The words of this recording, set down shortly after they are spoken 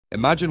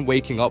Imagine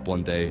waking up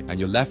one day and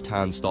your left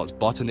hand starts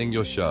buttoning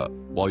your shirt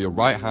while your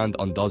right hand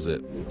undoes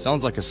it.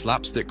 Sounds like a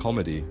slapstick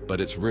comedy,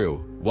 but it's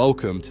real.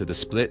 Welcome to the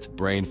split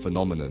brain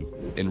phenomenon.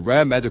 In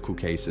rare medical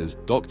cases,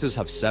 doctors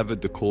have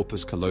severed the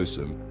corpus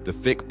callosum, the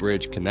thick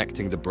bridge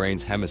connecting the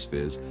brain's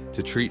hemispheres,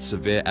 to treat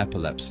severe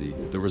epilepsy.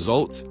 The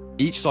result?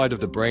 Each side of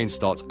the brain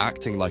starts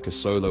acting like a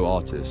solo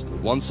artist.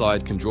 One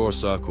side can draw a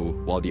circle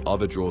while the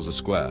other draws a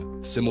square,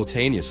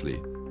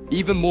 simultaneously.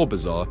 Even more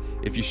bizarre,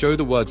 if you show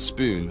the word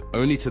spoon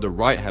only to the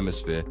right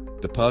hemisphere,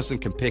 the person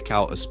can pick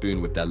out a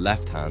spoon with their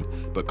left hand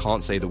but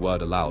can't say the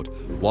word aloud.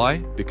 Why?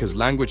 Because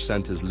language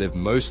centers live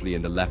mostly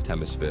in the left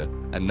hemisphere,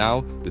 and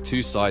now the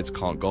two sides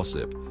can't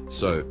gossip.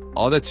 So,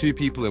 are there two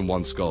people in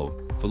one skull?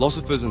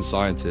 Philosophers and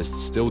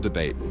scientists still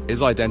debate,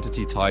 is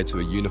identity tied to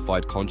a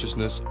unified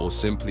consciousness or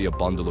simply a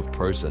bundle of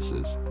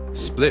processes?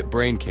 Split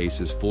brain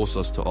cases force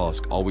us to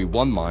ask, are we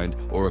one mind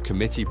or a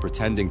committee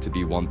pretending to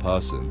be one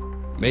person?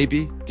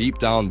 Maybe, deep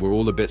down, we're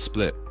all a bit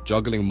split,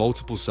 juggling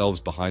multiple selves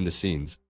behind the scenes.